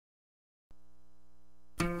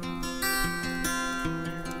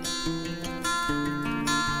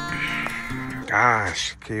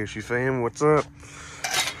Gosh, KSU fam, what's up?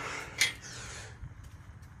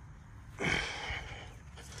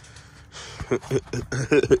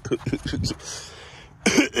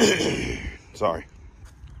 Sorry.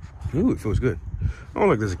 Ooh, it feels good. Oh,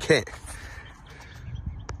 look, there's a cat.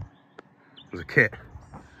 There's a cat.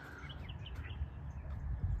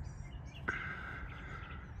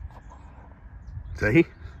 See?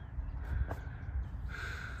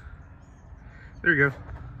 There you go.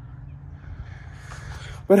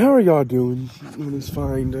 But how are y'all doing on this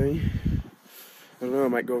fine day? I don't know, I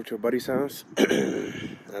might go to a buddy's house.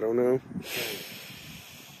 I don't know.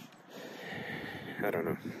 I don't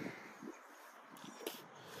know.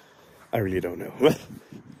 I really don't know.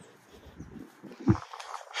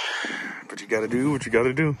 But you gotta do what you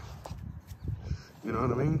gotta do. You know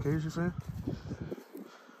what I mean, KSU fan?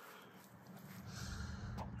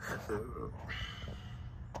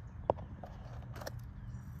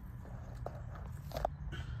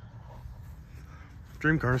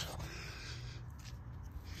 Dream cars.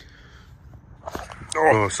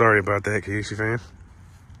 Oh, sorry about that, KSU fan.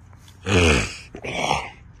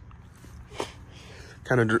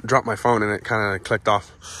 Kind of dropped my phone and it kind of clicked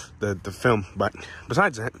off the film. But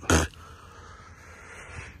besides that,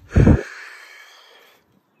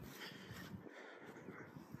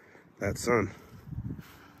 that sun.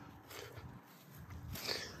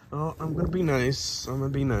 Oh, I'm gonna be nice. I'm gonna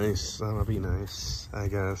be nice. I'm gonna be nice, I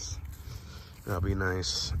guess. I'll be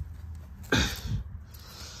nice. I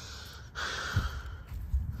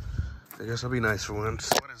guess I'll be nice for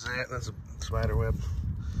once. What is that? That's a spider web.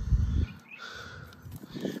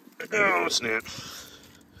 Oh, snap.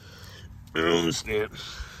 Oh, snap.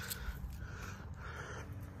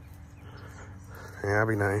 Yeah, I'll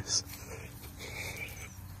be nice.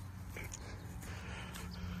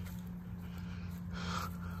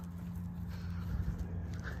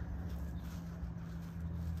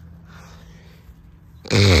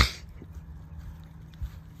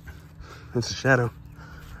 It's a shadow.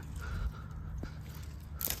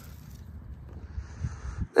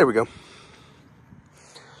 There we go.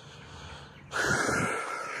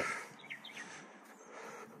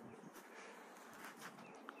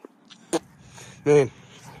 Man,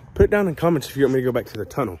 put it down in the comments if you want me to go back to the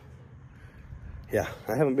tunnel. Yeah,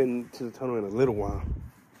 I haven't been to the tunnel in a little while.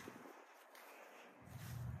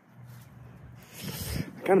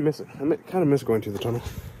 I kind of miss it. I kind of miss going to the tunnel.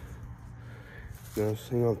 You know,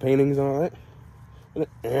 seeing all the paintings and all that.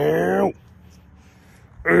 Ow!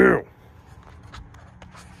 Ow!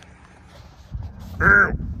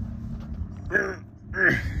 Ow!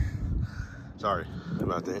 Sorry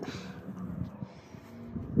about that.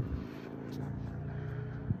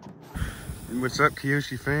 What's up,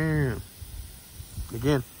 KSU fam?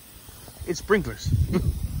 Again, it's sprinklers.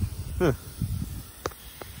 Huh.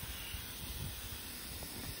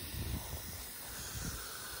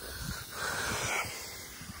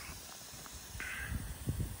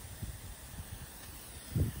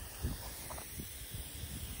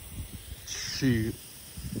 Shoot.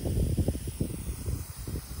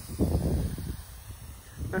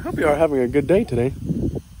 I hope you are having a good day today.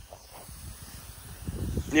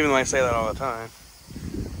 Even though I say that all the time.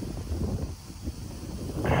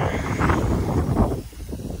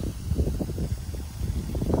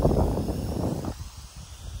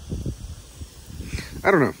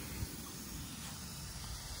 I don't know.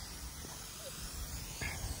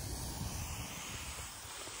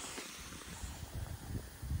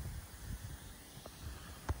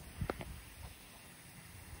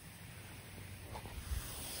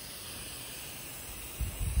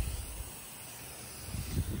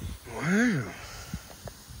 Wow.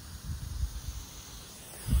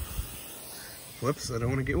 Whoops, I don't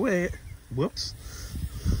want to get wet. Whoops.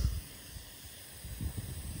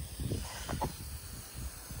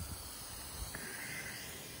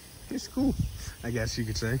 It's cool, I guess you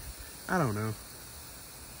could say. I don't know.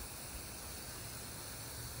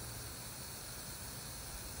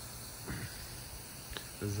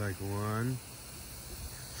 There's like 1,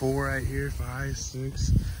 4 right here, 5, 6,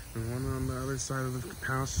 and 1 on the other side of the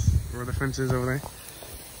house where the fence is over there.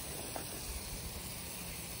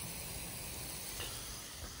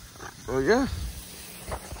 Well, yeah.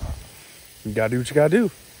 You gotta do what you gotta do,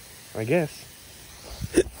 I guess.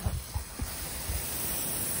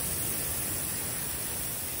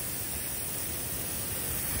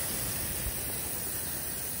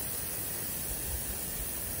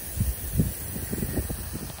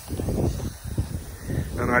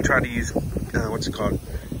 I tried to use, what's it called?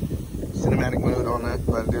 Cinematic mode on that,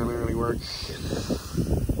 but it didn't really work.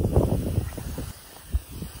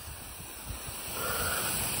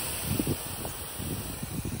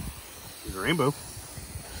 Is there rainbow.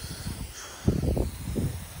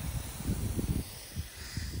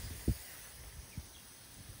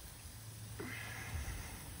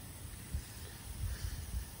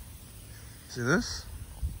 See this?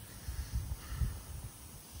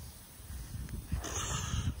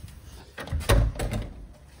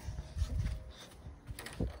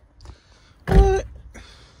 What?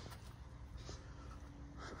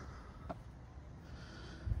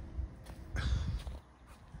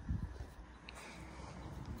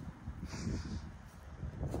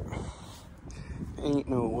 Ain't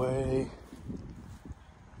no way.